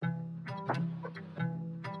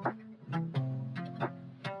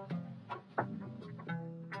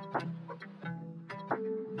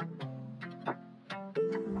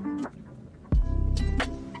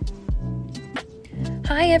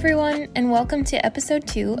Hi everyone, and welcome to episode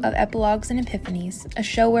 2 of Epilogues and Epiphanies, a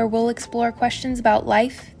show where we'll explore questions about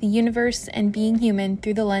life, the universe, and being human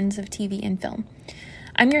through the lens of TV and film.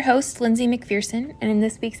 I'm your host, Lyndsey McPherson, and in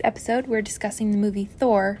this week's episode, we're discussing the movie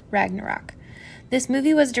Thor Ragnarok. This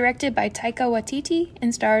movie was directed by Taika Waititi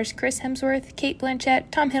and stars Chris Hemsworth, Cate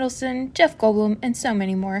Blanchett, Tom Hiddleston, Jeff Goldblum, and so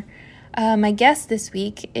many more. My guest this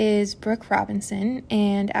week is Brooke Robinson,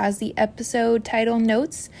 and as the episode title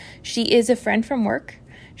notes, she is a friend from work.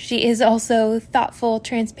 She is also thoughtful,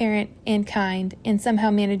 transparent, and kind, and somehow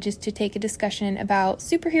manages to take a discussion about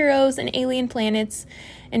superheroes and alien planets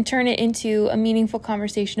and turn it into a meaningful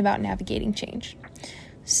conversation about navigating change.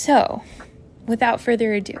 So, without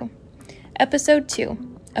further ado, episode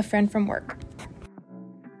 2, A Friend from Work.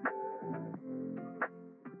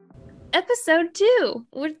 Episode 2.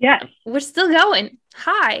 We're still going.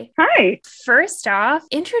 Hi. First off,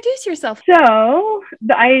 introduce yourself. So,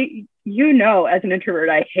 as an introvert,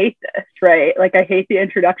 I hate this, right? Like, I hate the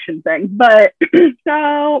introduction thing. But,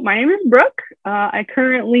 so, my name is Brooke. I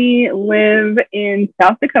currently live in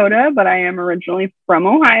South Dakota, but I am originally from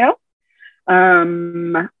Ohio.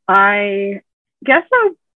 I guess,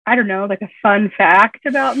 I don't know, like a fun fact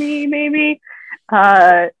about me, maybe,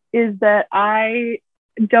 is that I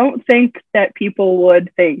don't think that people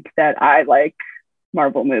would think that I like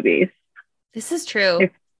Marvel movies. This is true.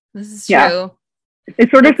 Yeah. True.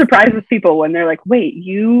 It sort of surprises people when they're like, wait,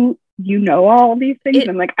 you know all these things?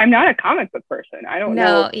 I'm like, I'm not a comic book person. I don't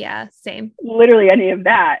know. Yeah, same. Literally any of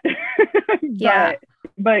that. Yeah.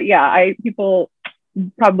 But yeah, people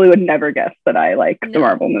probably would never guess that I like the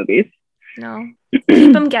Marvel movies. No.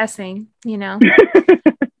 Keep them guessing, you know.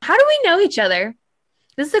 How do we know each other?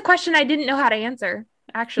 This is a question I didn't know how to answer,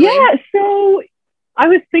 actually. Yeah, so I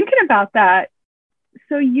was thinking about that.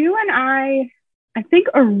 So you and I think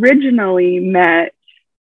originally met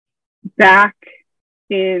back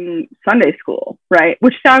in Sunday school, right?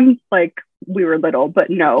 Which sounds like we were little, but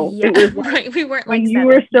no, yeah, it was right. We weren't when like you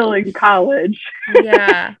were still in college.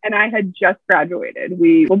 Yeah. And I had just graduated.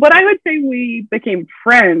 But I would say we became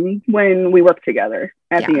friends when we worked together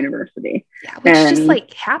at the university. Yeah, which just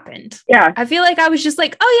like happened. Yeah. I feel like I was just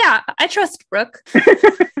like, oh yeah, I trust Brooke.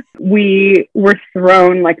 We were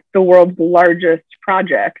thrown like the world's largest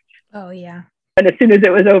project. Oh yeah. And as soon as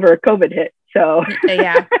it was over, COVID hit. So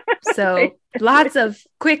yeah. So lots of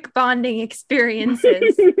quick bonding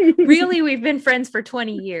experiences. Really, we've been friends for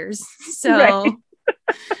 20 years. So right.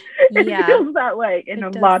 It yeah. feels that way in a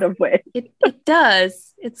lot of ways. It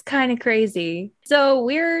does. It's kind of crazy. So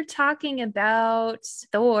we're talking about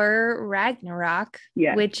Thor Ragnarok,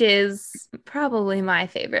 which is probably my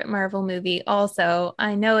favorite Marvel movie. Also,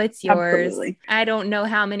 I know it's yours. Absolutely. I don't know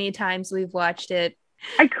how many times we've watched it.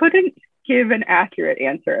 I couldn't give an accurate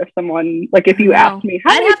answer if someone, like, if you asked me,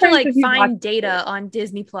 I'd have to like find data on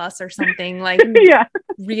Disney Plus or something, like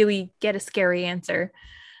really get a scary answer.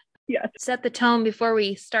 Yes. Set the tone before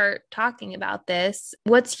we start talking about this.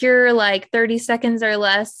 What's your like 30 seconds or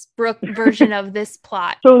less Brooke version of this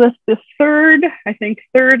plot? So the third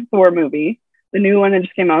Thor movie, the new one that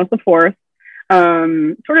just came out, is the fourth,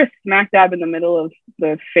 sort of smack dab in the middle of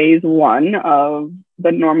the phase 1 of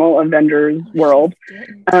the normal Avengers world.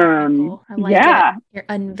 I like it. You're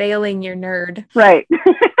unveiling your nerd. Right.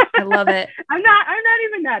 I love it. I'm not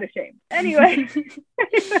even that ashamed. Anyway,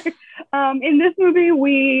 in this movie,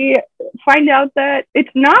 we find out that it's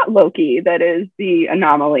not Loki that is the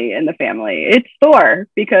anomaly in the family. It's Thor,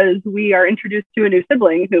 because we are introduced to a new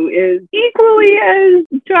sibling who is equally as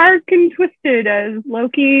dark and twisted as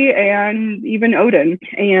Loki and even Odin.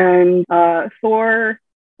 And Thor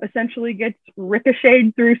essentially gets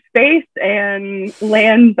ricocheted through space and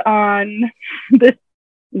lands on this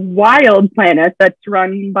wild planet that's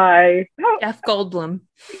run by Jeff Goldblum.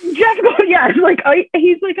 Yeah,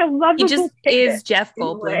 he's like a lovable. He just is Jeff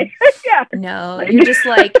Goldblum. Yeah. No, you're just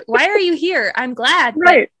like, why are you here? I'm glad.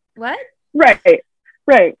 Right. What?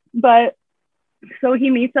 Right. But so he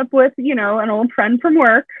meets up with, an old friend from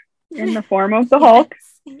work in the form of the Hulk.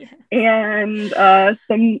 Yes. And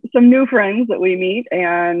some new friends that we meet,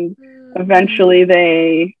 and eventually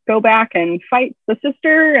they go back and fight the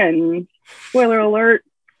sister, and spoiler alert,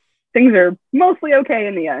 things are mostly okay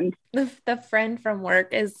in the end. The friend from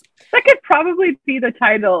work is... That could probably be the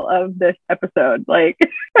title of this episode. Like,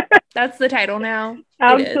 that's the title now.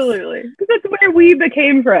 Absolutely. Because that's where we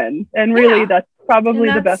became friends. And really, that's probably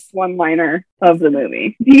the best one-liner of the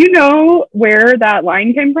movie. Do you know where that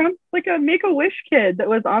line came from? Like a Make-A-Wish kid that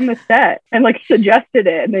was on the set and like suggested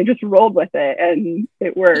it, and they just rolled with it, and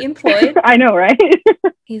it worked. He employed. I know, right?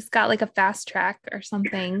 He's got like a fast track or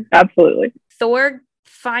something. Absolutely. Thor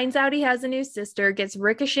finds out he has a new sister, gets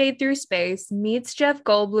ricocheted through space, meets Jeff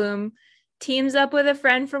Goldblum, teams up with a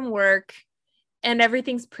friend from work, and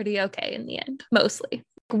everything's pretty okay in the end, mostly.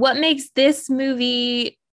 What makes this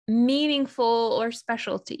movie meaningful or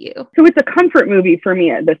special to you? So it's a comfort movie for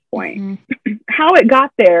me at this point. Mm-hmm. How it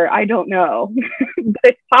got there, I don't know. But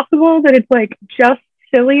it's possible that it's like just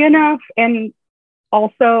silly enough. And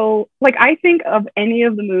also, like, I think of any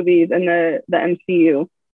of the movies in the MCU,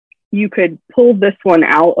 you could pull this one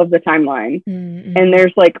out of the timeline. Mm-hmm. And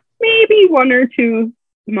there's like maybe one or two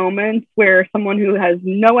moments where someone who has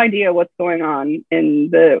no idea what's going on in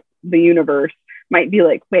the universe might be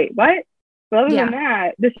like, wait, what? But other than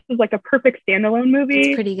that, this is like a perfect standalone movie.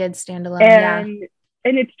 It's pretty good standalone,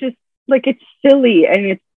 and it's just like, it's silly and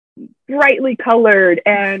it's brightly colored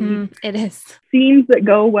and it is scenes that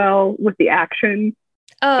go well with the action.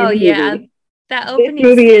 Oh yeah, movie. That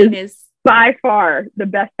opening scene is by far the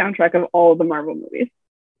best soundtrack of all of the Marvel movies.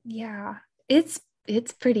 Yeah, it's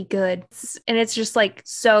pretty good, and it's just like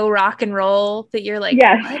so rock and roll that you're like,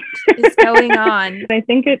 what is going on? I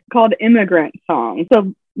think it's called Immigrant Song.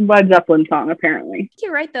 So Led Zeppelin song, apparently.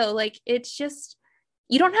 You're right though, like it's just,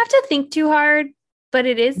 you don't have to think too hard, but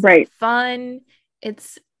it is fun.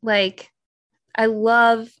 It's like, I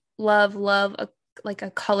love a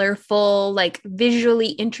colorful, like visually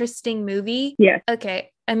interesting movie. Yeah.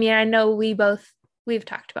 Okay. I mean, I know we've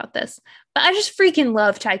talked about this, but I just freaking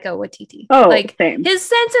love Taika Waititi. Oh, like same. His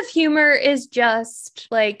sense of humor is just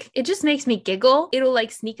like, it just makes me giggle. It'll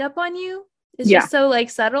like sneak up on you. It's just so like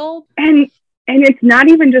subtle. And it's not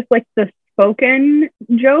even just like the spoken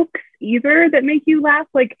jokes either that make you laugh,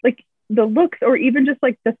 like the looks, or even just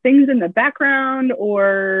like the things in the background.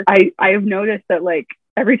 Or I have noticed that like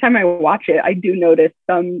every time I watch it, I do notice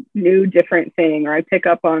some new different thing, or I pick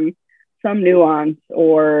up on some nuance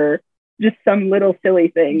or just some little silly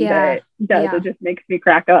thing that it just makes me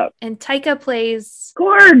crack up. And Taika plays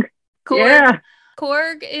Korg. Yeah.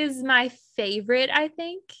 Korg is my favorite, I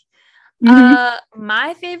think. Mm-hmm.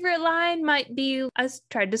 My favorite line might be, I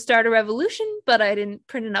tried to start a revolution, but I didn't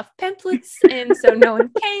print enough pamphlets, and so no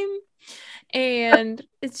one came. And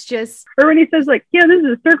it's just, or when he says like, yeah, this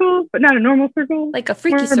is a circle, but not a normal circle, like a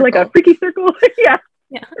freaky circle. Like a freaky circle.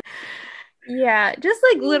 Yeah, just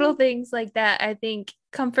like little things like that. I think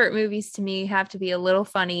comfort movies to me have to be a little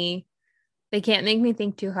funny. They can't make me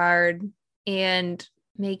think too hard and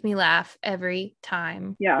make me laugh every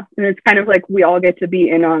time. Yeah, and it's kind of like we all get to be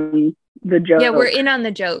in on the joke. Yeah, we're in on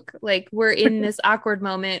the joke. Like, we're in this awkward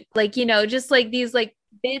moment. Like, you know, just like these like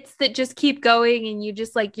bits that just keep going, and you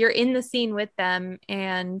just like, you're in the scene with them.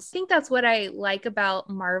 And I think that's what I like about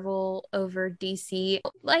Marvel over DC.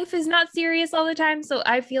 Life is not serious all the time. So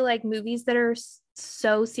I feel like movies that are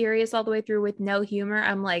so serious all the way through with no humor,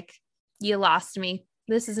 I'm like, you lost me.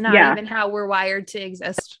 This is not even how we're wired to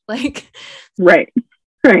exist. Like, right.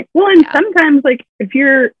 Well, and sometimes like if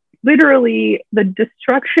you're literally the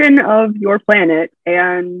destruction of your planet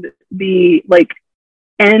and the like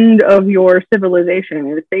end of your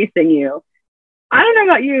civilization is facing you, I don't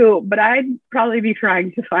know about you, but I'd probably be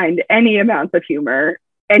trying to find any amounts of humor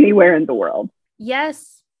anywhere in the world.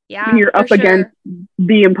 Yes. Yeah. When you're up against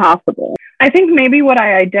the impossible. I think maybe what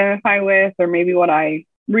I identify with, or maybe what I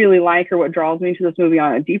really like, or what draws me to this movie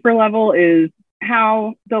on a deeper level, is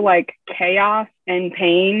how the like chaos and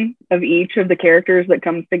pain of each of the characters that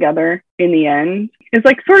comes together in the end is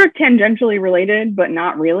like sort of tangentially related, but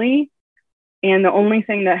not really. And the only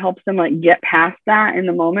thing that helps them like get past that in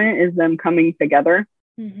the moment is them coming together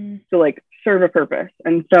to like serve a purpose.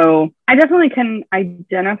 And so I definitely can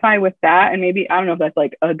identify with that. And maybe, I don't know if that's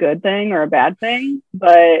like a good thing or a bad thing,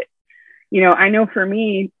 but you know, I know for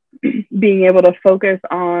me, being able to focus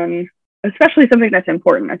on especially something that's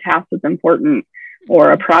important, a task that's important,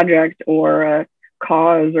 or a project or a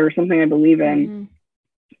cause or something I believe in,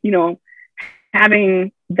 you know,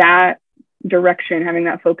 having that direction, having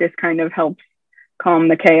that focus kind of helps calm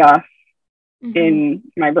the chaos in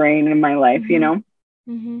my brain and my life, you know?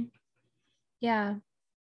 Yeah.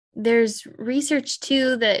 There's research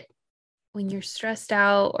too that when you're stressed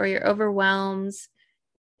out or you're overwhelmed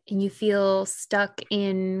and you feel stuck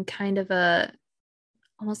in kind of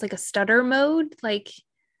almost like a stutter mode, like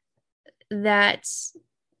that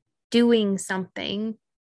doing something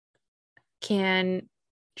can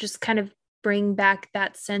just kind of bring back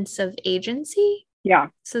that sense of agency. Yeah.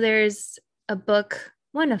 So there's a book,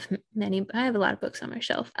 one of many, I have a lot of books on my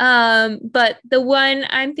shelf. But the one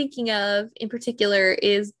I'm thinking of in particular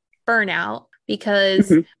is Burnout,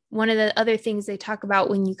 because one of the other things they talk about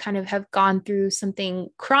when you kind of have gone through something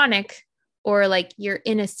chronic, or like you're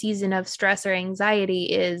in a season of stress or anxiety,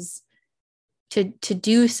 is to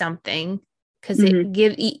do something because it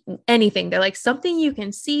give anything. They're like something you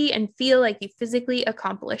can see and feel like you physically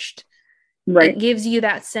accomplished. Right. It gives you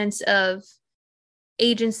that sense of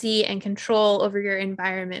agency and control over your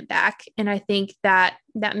environment back. And I think that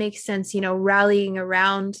makes sense, you know, rallying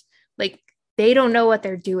around, like, they don't know what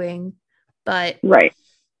they're doing, but right.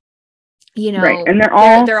 You know, right. And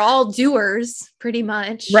they're all doers pretty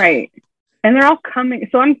much. Right. And they're all coming.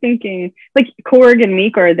 So I'm thinking like Korg and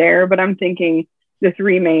Meek are there, but I'm thinking the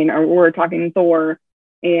three main are, we're talking Thor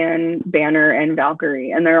and Banner and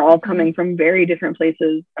Valkyrie, and they're all coming from very different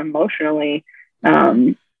places emotionally.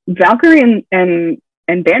 Valkyrie and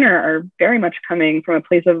Banner are very much coming from a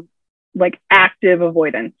place of like active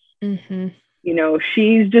avoidance. You know,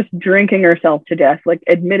 she's just drinking herself to death, like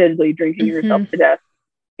admittedly drinking herself to death.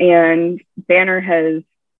 And Banner has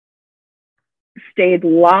stayed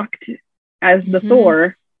locked as the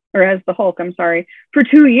Thor, or as the Hulk, I'm sorry, for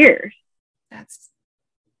 2 years.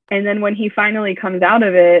 And then when he finally comes out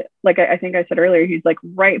of it, like I think I said earlier, he's like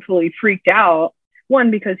rightfully freaked out.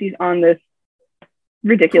 One, because he's on this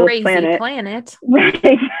ridiculous crazy planet.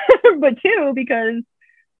 Right. But two, because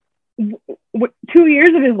 2 years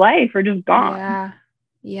of his life are just gone.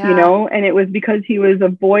 Yeah. You know, and it was because he was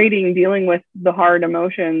avoiding dealing with the hard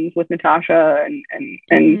emotions with Natasha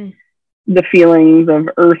and the feelings of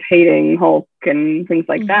Earth hating Hulk and things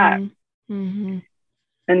like that. And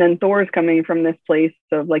then Thor's coming from this place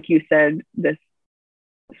of, like you said, this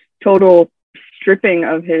total stripping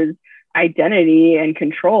of his identity and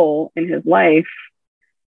control in his life.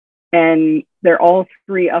 And they're all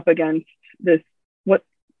three up against this, what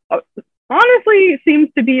honestly seems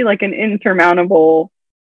to be like an insurmountable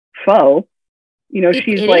foe. You know,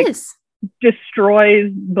 she's like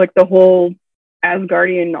destroys like the whole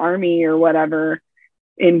Asgardian army or whatever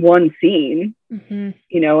in one scene. You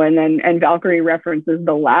know, and Valkyrie references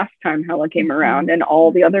the last time Hela came around and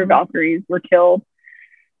all the other Valkyries were killed,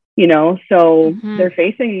 you know. So they're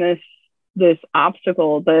facing this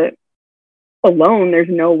obstacle that alone there's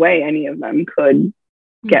no way any of them could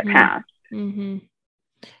get past. And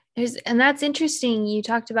that's interesting. You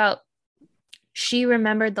talked about she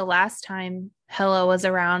remembered the last time Hela was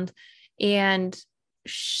around, and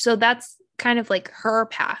so that's kind of like her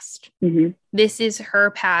past. This is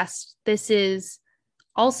her past. This is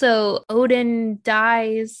also Odin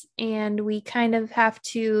dies, and we kind of have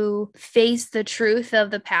to face the truth of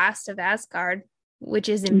the past of Asgard, which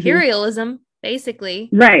is imperialism, basically.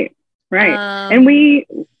 Right.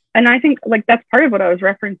 And I think like that's part of what I was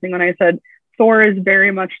referencing when I said Thor is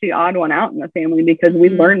very much the odd one out in the family, because we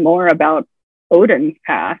learn more about Odin's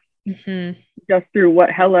past just through what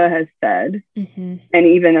Hela has said, and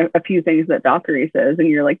even a few things that Valkyrie says, and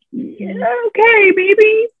you're like, yeah, okay,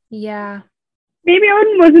 maybe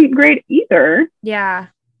Odin wasn't great either.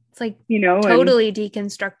 It's like, you know, totally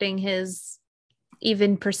deconstructing his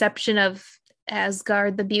even perception of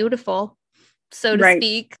Asgard the Beautiful, so to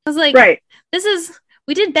speak. I was like,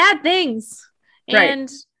 we did bad things, and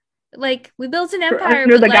like we built an empire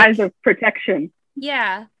under the guise of protection.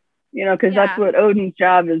 You know, because that's what Odin's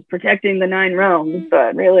job is, protecting the 9 realms.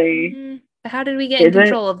 But really, how did we get in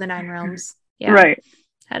control of the 9 realms?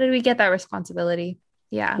 How did we get that responsibility?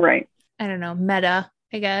 I don't know, meta,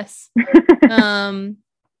 I guess. Hey,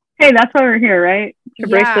 that's why we're here, right? To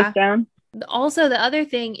break this down. Also, the other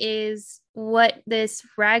thing is what this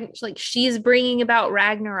like she's bringing about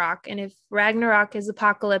Ragnarok, and if Ragnarok is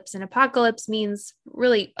apocalypse, and apocalypse means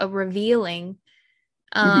really a revealing,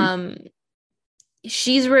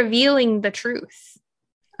 she's revealing the truth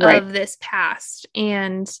of this past,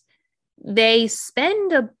 and they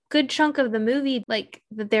spend a good chunk of the movie like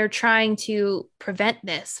that they're trying to prevent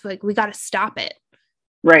this, like we got to stop it,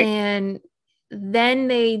 and then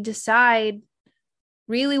they decide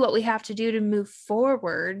really what we have to do to move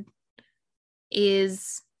forward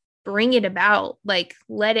is bring it about, like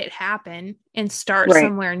let it happen and start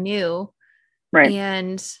somewhere new.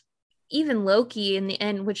 And even Loki in the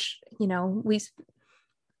end, which, you know,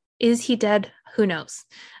 is he dead? Who knows?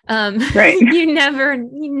 You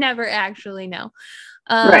never actually know.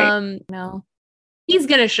 No, he's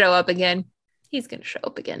gonna show up again. He's gonna show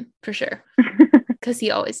up again for sure, because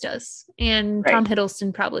he always does. And Tom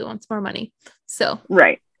Hiddleston probably wants more money, so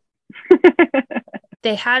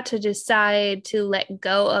they had to decide to let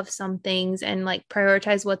go of some things and like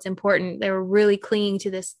prioritize what's important. They were really clinging to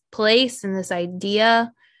this place and this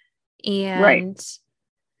idea, and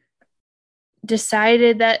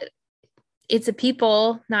decided that it's a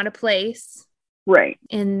people, not a place.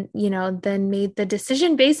 And, you know, then made the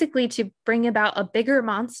decision basically to bring about a bigger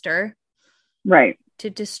monster. To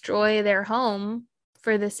destroy their home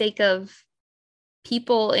for the sake of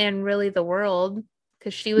people and really the world.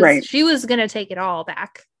 because she Right. was gonna take it all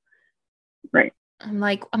back. Right. I'm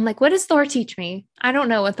like, what does Thor teach me? I don't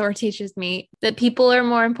know what Thor teaches me. That people are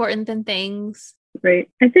more important than things. Right.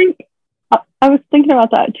 I think I was thinking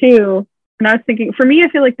about that too. And I was thinking, for me, I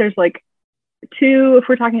feel like there's like two, if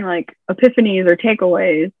we're talking like epiphanies or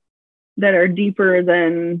takeaways that are deeper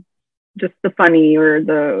than just the funny or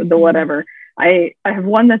the whatever. I have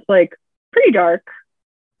one that's like pretty dark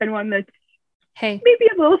and one that's maybe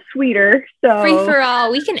a little sweeter. So free for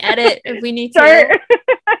all. We can edit if we need to.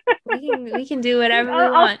 We can do whatever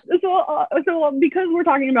we want. So because we're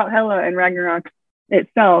talking about Hela and Ragnarok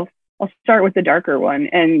itself, I'll start with the darker one.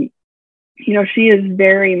 And you know, she is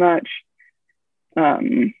very much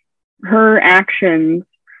her actions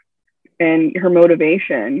and her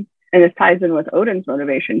motivation, and this ties in with Odin's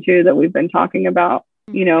motivation too, that we've been talking about,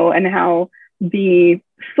 you know, and how the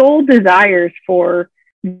soul desires for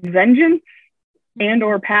vengeance and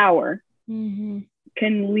or power can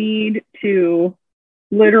lead to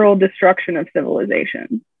literal destruction of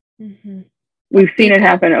civilization. We've seen it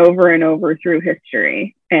happen over and over through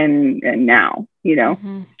history and now, you know,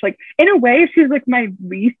 it's like, in a way, she's like my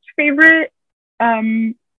least favorite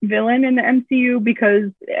villain in the MCU,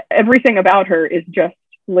 because everything about her is just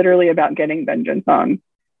literally about getting vengeance on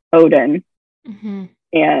Odin.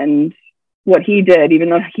 And what he did, even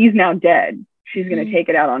though he's now dead, she's going to take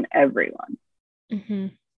it out on everyone.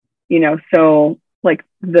 You know, so like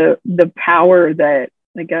the power that,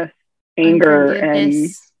 I guess, anger and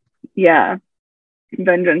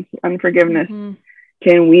vengeance, unforgiveness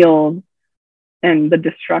can wield, and the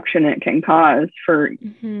destruction it can cause for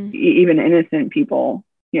even innocent people,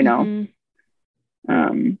 you know.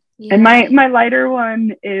 And my lighter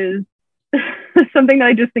one is something that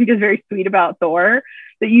I just think is very sweet about Thor,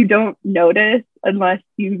 that you don't notice unless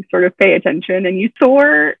you sort of pay attention. And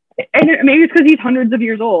Thor, and maybe it's because he's hundreds of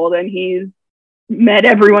years old and he's met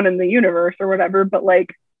everyone in the universe or whatever, but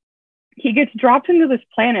like, he gets dropped into this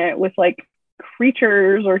planet with like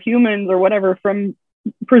creatures or humans or whatever from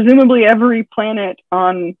presumably every planet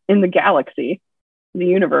in the galaxy, the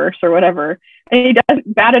universe or whatever, and he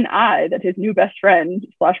doesn't bat an eye that his new best friend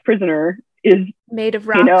 / prisoner is made of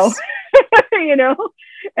rocks, you know,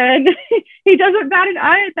 and he doesn't bat an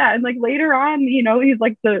eye at that. And like later on, you know, he's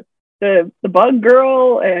like the bug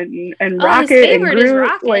girl and Rocket and Groot,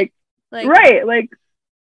 Rocket. like right, like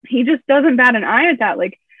he just doesn't bat an eye at that.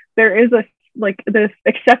 Like there is like this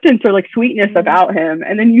acceptance or like sweetness about him,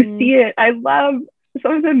 and then you see it. I love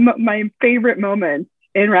some of my favorite moments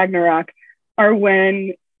in Ragnarok are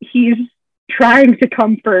when he's trying to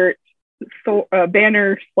comfort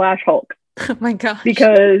Banner / Hulk. Oh my gosh.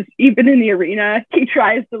 Because even in the arena, he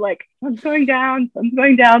tries to like, sun's going down,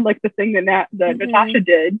 like the thing that Natasha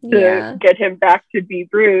did to get him back to be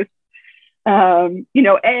Bruce. You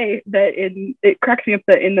know, it cracks me up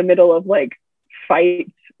that in the middle of like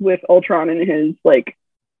fights with Ultron and his like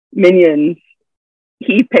minions,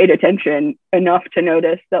 he paid attention enough to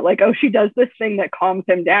notice that like, oh, she does this thing that calms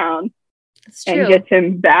him down and gets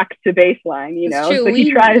him back to baseline, you know. So he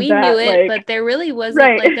tries we that, knew it, like, but there really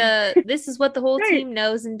wasn't like this is what the whole team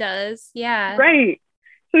knows and does. Right.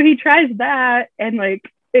 So he tries that, and like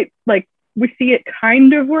it, like we see it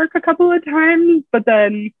kind of work a couple of times, but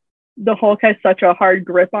then the Hulk has such a hard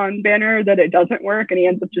grip on Banner that it doesn't work, and he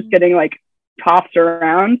ends up just getting like tossed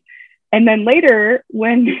around. And then later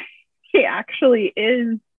when he actually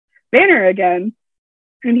is Banner again,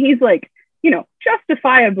 and he's like, you know,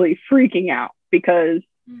 justifiably freaking out because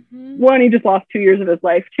one, he just lost 2 years of his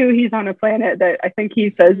life. Two, he's on a planet that I think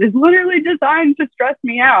he says is literally designed to stress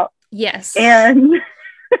me out. Yes. And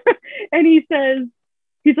and he says,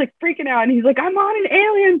 he's like freaking out, and he's like, I'm on an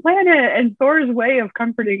alien planet. And Thor's way of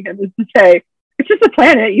comforting him is to say, it's just a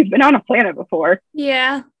planet. You've been on a planet before.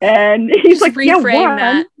 Yeah. And he's just like, reframe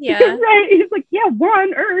that. Yeah. Right. He's like, yeah, we're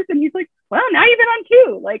on Earth. And he's like, well, now you've been on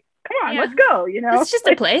two. Like, come on, let's go. You know, it's just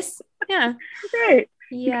a place. Yeah. Right.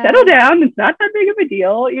 Yeah. Settle down. It's not that big of a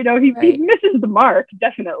deal. You know, he misses the mark,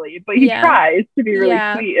 definitely, but he tries to be really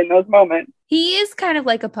sweet in those moments. He is kind of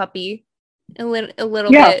like a puppy a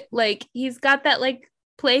little bit. Like he's got that like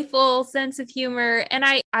playful sense of humor, and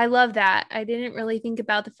I love that. I didn't really think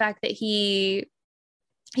about the fact that he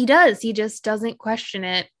just doesn't question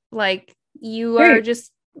it. Like you are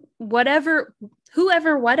just whatever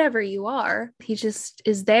you are, he just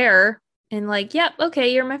is there and like, yep,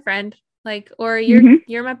 okay, you're my friend, like, or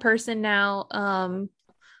you're my person now.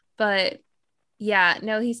 But yeah,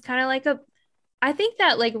 no, he's kind of like I think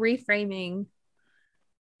that like reframing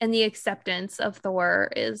and the acceptance of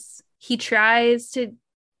Thor is he tries to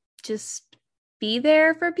just be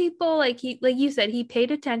there for people. Like you said, he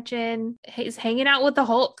paid attention. He's hanging out with the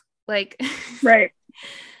Hulk. Like, right.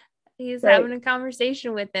 He's Right. having a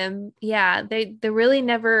conversation with him. Yeah, they really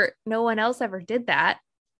never, no one else ever did that.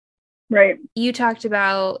 Right. You talked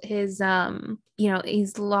about his,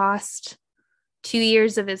 he's lost 2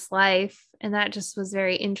 years of his life, and that just was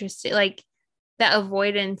very interesting. Like that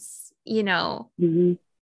avoidance, Mm-hmm.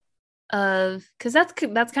 of, because that's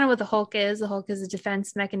kind of what the Hulk is. The Hulk is a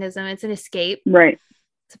defense mechanism. It's an escape. Right.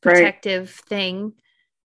 It's a Right. protective thing.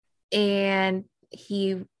 And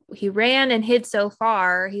he ran and hid so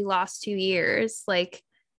far, he lost 2 years, like,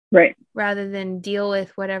 Right. rather than deal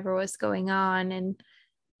with whatever was going on. And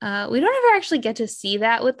we don't ever actually get to see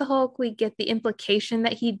that with the Hulk. We get the implication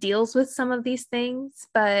that he deals with some of these things,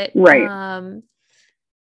 Right.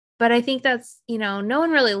 but I think that's, no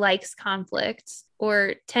one really likes conflict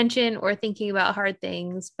or tension or thinking about hard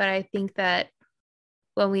things. But I think that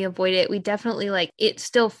when we avoid it, we definitely, like, it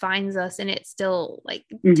still finds us, and it still, like,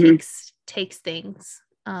 Mm-hmm. takes things,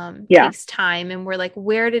 Yeah. takes time. And we're like,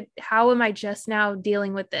 how am I just now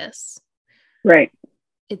dealing with this? Right.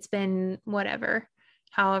 It's been whatever,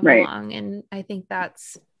 however Right. long. And I think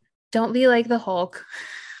don't be like the Hulk.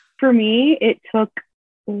 For me, it took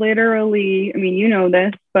literally, I mean, you know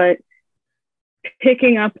this, but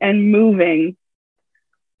picking up and moving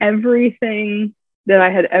everything that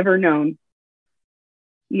I had ever known.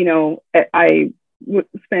 I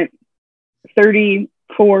spent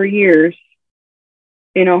 34 years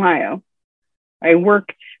in Ohio. I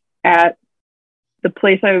worked at the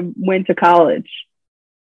place I went to college.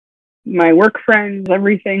 My work friends,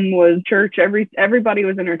 everything was church, everybody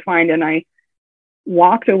was intertwined. And I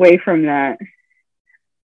walked away from that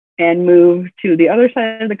and moved to the other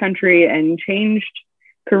side of the country and changed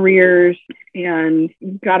careers and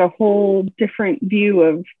got a whole different view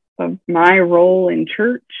of my role in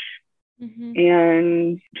church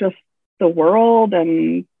and just the world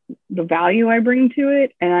and the value I bring to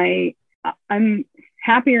it. And I'm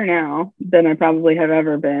happier now than I probably have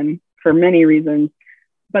ever been for many reasons.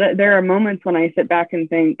 But there are moments when I sit back and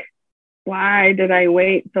think, why did I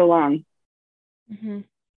wait so long?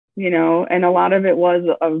 And a lot of it was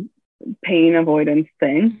a pain avoidance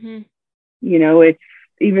thing. It's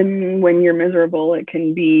even when you're miserable, it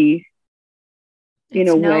can be in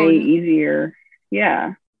a way easier.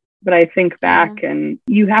 Yeah. But I think back and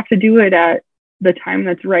you have to do it at the time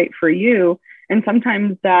that's right for you. And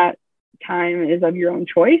sometimes that time is of your own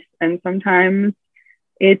choice. And sometimes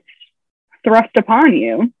it's thrust upon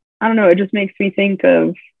you. I don't know. It just makes me think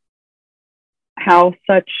of how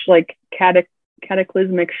such like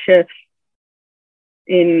cataclysmic shifts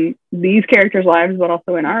in these characters' lives, but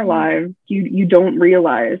also in our lives, you don't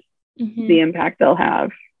realize the impact they'll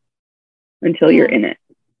have until you're in it.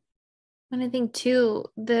 And I think too,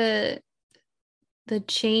 the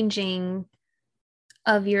changing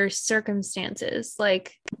of your circumstances,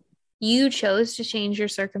 like you chose to change your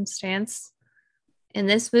circumstance. In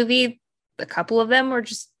this movie, a couple of them were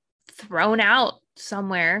just thrown out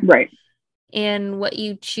somewhere. Right. And what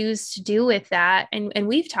you choose to do with that, and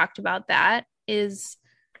we've talked about that, is,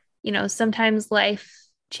 sometimes life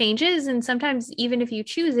changes, and sometimes even if you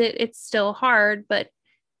choose it, it's still hard, but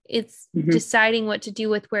it's deciding what to do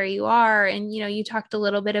with where you are. And, you talked a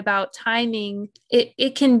little bit about timing.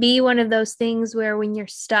 It can be one of those things where when you're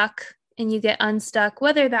stuck and you get unstuck,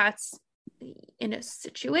 whether that's in a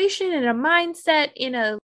situation, in a mindset, in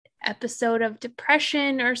a episode of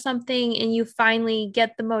depression or something, and you finally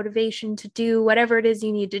get the motivation to do whatever it is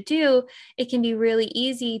you need to do, it can be really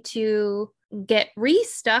easy to get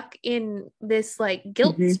restuck in this like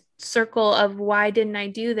guilt circle of, why didn't I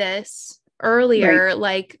do this earlier? Right.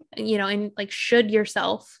 Like, and like should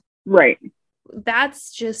yourself. Right.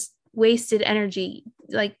 That's just wasted energy.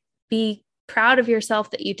 Like, be proud of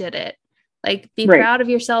yourself that you did it. Like, be proud of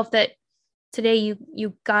yourself that today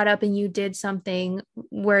you got up and you did something,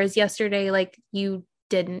 whereas yesterday, like, you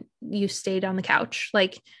didn't. You stayed on the couch.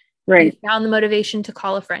 Like, you found the motivation to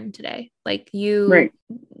call a friend today. Like, you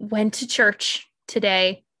went to church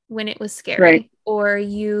today when it was scary, or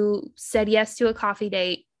you said yes to a coffee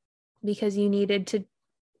date because you needed to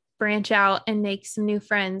branch out and make some new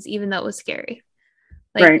friends, even though it was scary.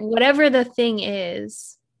 Like, whatever the thing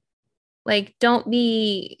is, like,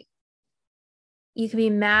 you can be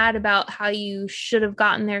mad about how you should have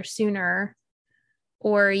gotten there sooner,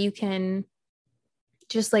 or you can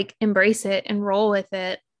just like embrace it and roll with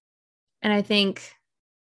it. And I think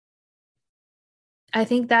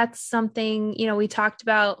that's something, we talked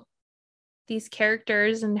about these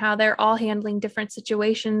characters and how they're all handling different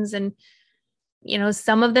situations, and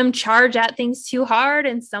some of them charge at things too hard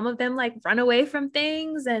and some of them like run away from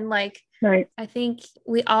things. And like, right. I think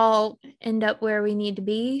we all end up where we need to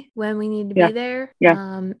be when we need to Yeah. be there.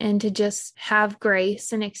 Yeah. And to just have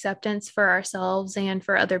grace and acceptance for ourselves and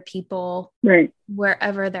for other people, Right.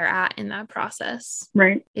 wherever they're at in that process,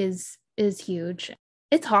 right. is huge.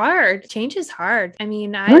 It's hard. Change is hard. I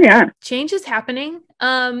mean, change is happening.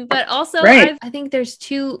 But also Right. I think there's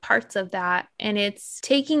two parts of that, and it's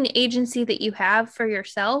taking the agency that you have for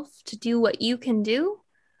yourself to do what you can do,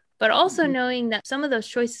 but also knowing that some of those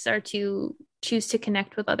choices are to choose to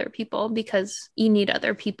connect with other people because you need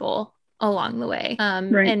other people along the way.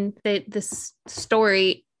 Right. And this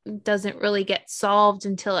story doesn't really get solved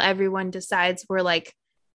until everyone decides we're like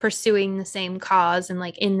pursuing the same cause and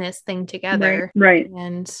like in this thing together. Right.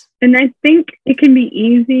 And I think it can be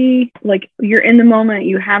easy, like you're in the moment,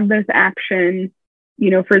 you have this action,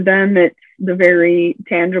 for them, it's the very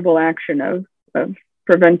tangible action of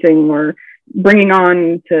preventing or bringing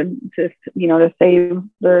on to save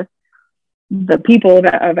the people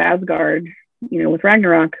of Asgard, with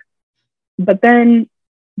Ragnarok. But then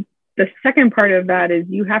the second part of that is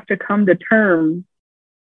you have to come to terms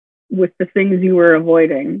with the things you were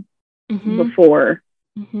avoiding before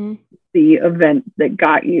the event that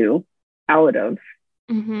got you out of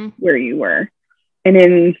where you were. And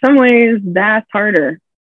in some ways that's harder.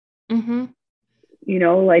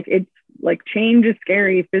 Like it's like change is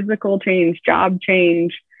scary, physical change, job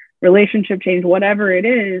change, relationship change, whatever it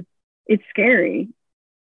is, it's scary.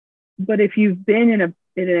 But if you've been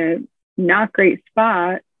in a not great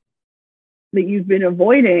spot that you've been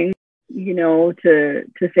avoiding, to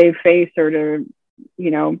save face or to,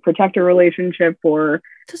 protect a relationship or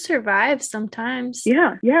to survive sometimes.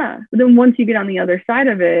 Yeah. But then once you get on the other side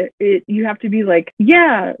of it, you have to be like,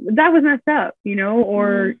 yeah, that was messed up,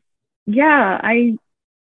 or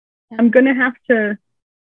I'm going to have to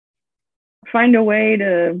find a way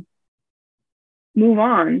to move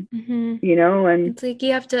on, and it's like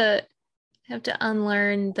you have to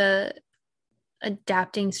unlearn the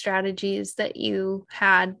adapting strategies that you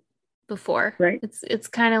had before. Right. It's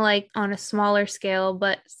kind of like on a smaller scale,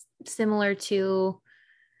 but similar to,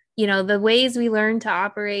 the ways we learn to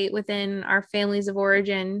operate within our families of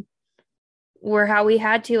origin were how we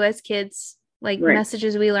had to as kids, like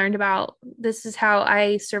messages we learned about, this is how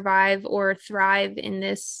I survive or thrive in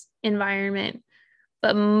this environment.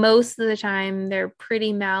 But most of the time they're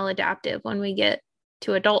pretty maladaptive when we get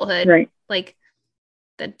to adulthood. Right. Like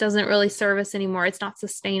that doesn't really serve us anymore. It's not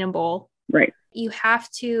sustainable. Right. You have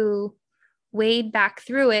to wade back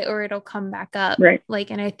through it or it'll come back up. Right.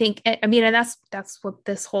 Like, and I think, and that's what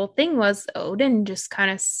this whole thing was. Odin just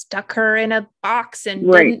kind of stuck her in a box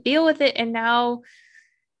and didn't deal with it. And now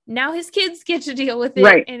his kids get to deal with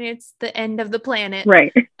it, and it's the end of the planet.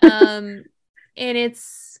 Right.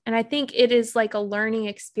 And I think it is like a learning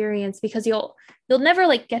experience because you'll never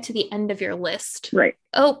like get to the end of your list. Right.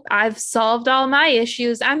 Oh, I've solved all my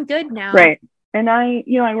issues. I'm good now. Right. And I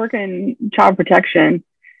work in child protection,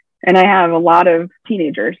 and I have a lot of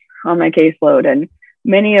teenagers on my caseload, and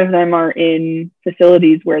many of them are in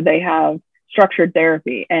facilities where they have structured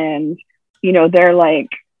therapy. And, they're like,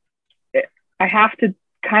 I have to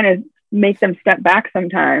kind of make them step back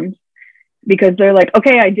sometimes because they're like,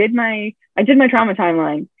 okay, I did my trauma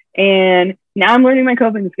timeline, and now I'm learning my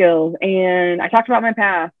coping skills, and I talked about my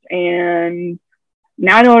past, and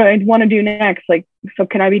now I know what I want to do next. Like, so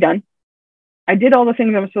can I be done? I did all the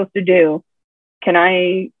things I'm supposed to do. Can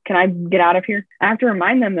I get out of here? I have to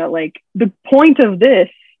remind them that like the point of this,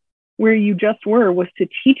 where you just were, was to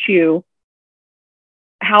teach you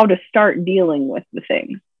how to start dealing with the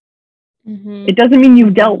thing. It doesn't mean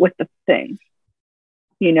you've dealt with the thing.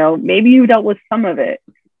 Maybe you dealt with some of it,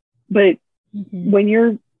 but when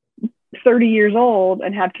you're 30 years old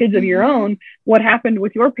and have kids of your own, what happened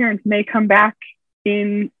with your parents may come back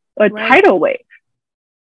in a tidal wave.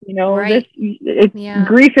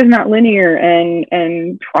 Grief is not linear,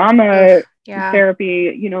 and trauma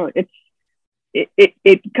therapy,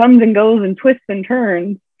 it comes and goes and twists and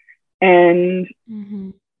turns. And,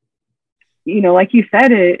 like you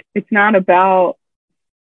said, it's not about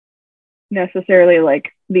necessarily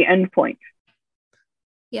like the end point.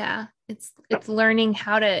 Yeah. It's learning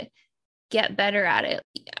how to get better at it.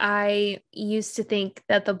 I used to think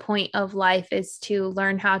that the point of life is to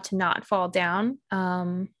learn how to not fall down.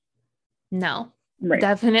 No,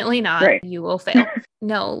 definitely not. You will fail.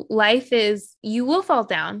 No, life is, you will fall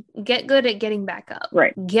down. Get good at getting back up.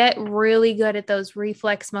 Get really good at those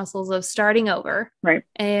reflex muscles of starting over.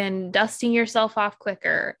 And dusting yourself off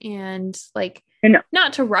quicker. And like And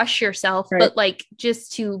not to rush yourself, right. but like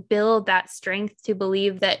just to build that strength to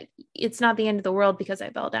believe that it's not the end of the world because I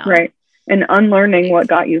fell down. Right. And unlearning what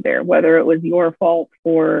got you there, whether it was your fault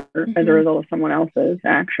or as a result of someone else's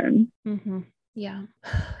action. Yeah.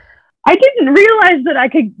 I didn't realize that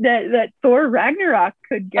that Thor Ragnarok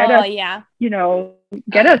could get us,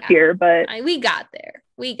 get us here, but we got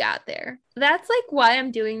there. That's like why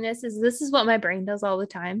I'm doing this is what my brain does all the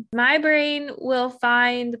time. My brain will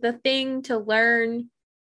find the thing to learn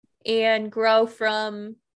and grow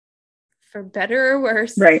from, for better or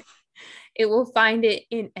worse. Right. It will find it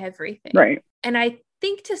in everything. Right. And I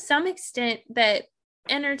think to some extent that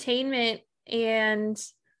entertainment and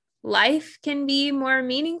life can be more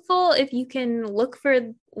meaningful if you can look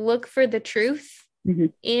for the truth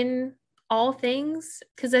in all things,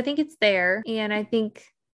 because I think it's there, and I think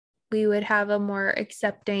we would have a more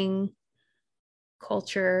accepting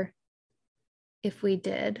culture if we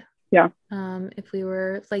did. Yeah. If we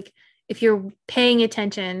were like, if you're paying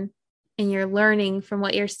attention and you're learning from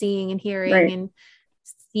what you're seeing and hearing and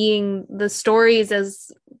seeing the stories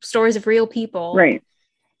as stories of real people. Right.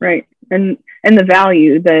 And the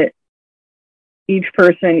value that each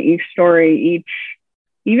person, each story,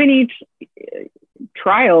 each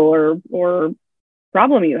trial or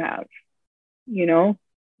problem you have,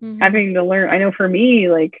 having to learn. I know for me,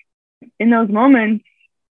 like in those moments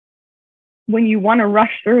when you want to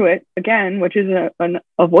rush through it again, which is an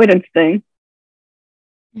avoidance thing,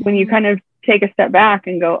 when you kind of take a step back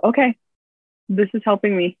and go, okay, this is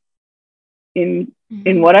helping me in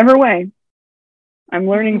whatever way. I'm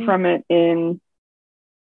learning from it in,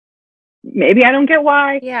 maybe I don't get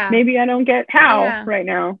why, maybe I don't get how right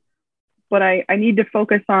now, but I need to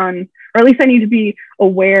focus on, or at least I need to be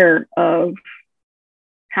aware of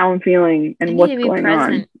how I'm feeling and what's going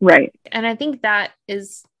on. Right. And I think that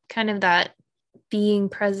is kind of that being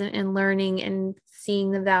present and learning and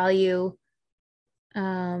seeing the value,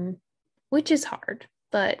 which is hard,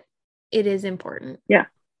 but it is important. Yeah,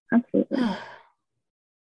 absolutely.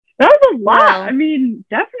 That was a lot. Well, I mean,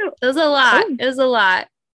 definitely. It was a lot.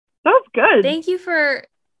 That was good. Thank you for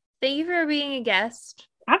being a guest.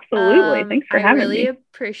 Absolutely. Thanks for having me. I really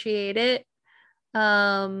appreciate it.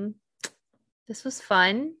 This was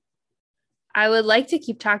fun. I would like to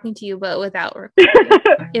keep talking to you, but without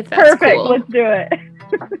recording. If that's perfect. Cool. Let's do it.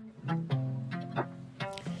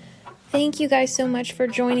 Thank you guys so much for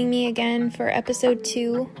joining me again for episode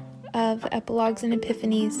 2 of Epilogues and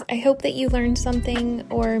Epiphanies. I hope that you learned something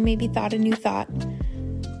or maybe thought a new thought.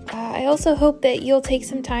 I also hope that you'll take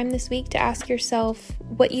some time this week to ask yourself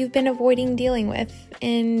what you've been avoiding dealing with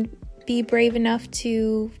and be brave enough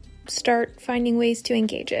to start finding ways to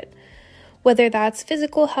engage it. Whether that's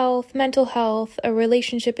physical health, mental health, a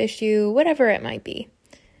relationship issue, whatever it might be.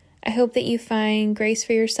 I hope that you find grace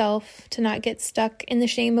for yourself to not get stuck in the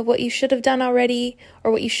shame of what you should have done already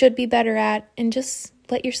or what you should be better at, and just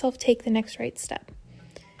let yourself take the next right step.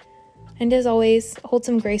 And as always, hold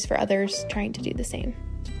some grace for others trying to do the same.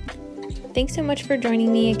 Thanks so much for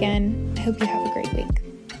joining me again. I hope you have a great week.